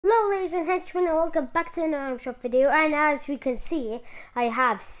Hello ladies and henchmen, and welcome back to another shop video. And as we can see, I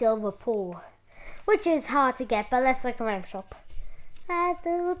have silver 4, which is hard to get, but let's look around shop.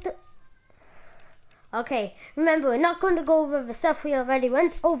 Okay, remember, we're not going to go over the stuff we already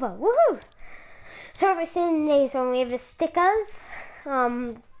went over. Woohoo! So we're seeing these when we have the stickers,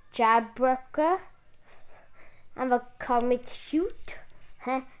 Jabberwocker, and the comet shoot,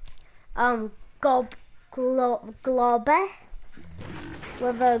 Globber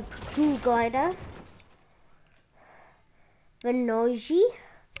with a glue glider, the Noji,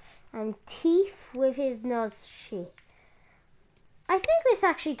 and Teeth with his nose. I think this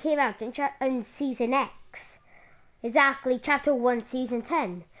actually came out in Season X, exactly Chapter 1, Season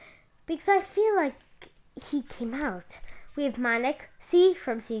 10, because I feel like he came out. We have Manic, C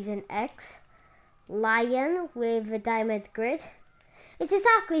from Season X, Lion with a diamond grid. It's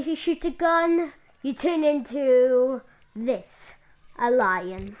exactly if you shoot a gun, you turn into this, a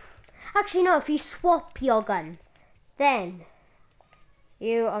lion. Actually no, if you swap your gun, then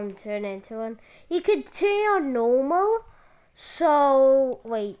you turn into one. You could turn your normal, so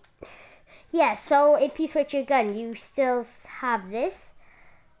wait. Yeah, so if you switch your gun, you still have this.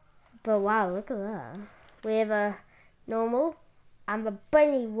 But wow, look at that. We have a normal and the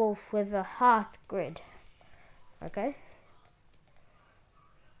bunny wolf with a heart grid. Okay.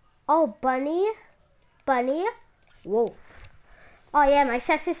 Oh, bunny, wolf. Oh yeah, my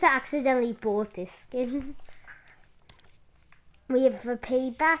stepsister accidentally bought this skin. We have the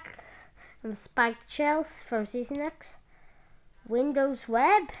Payback and Spiked Shells from Season X. Windows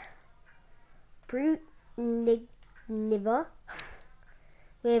Web. Brute Niver.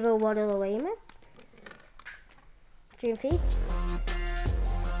 We have a Waddle Awayman. Dream Feet.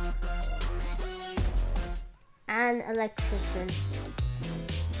 And Electrician.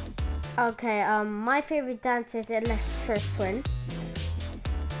 Okay, my favorite dance is Electrician.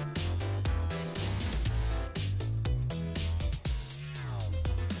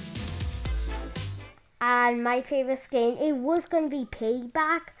 And my favorite skin, it was going to be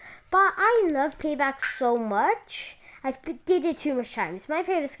Payback, but I love Payback so much. I did it too much times. My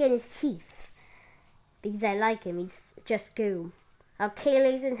favorite skin is Teeth, because I like him. He's just cool. Okay,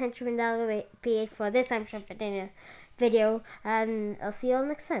 ladies and henchmen, that'll be it for this I'm Chef for Dinner video, and I'll see you all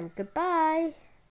next time. Goodbye.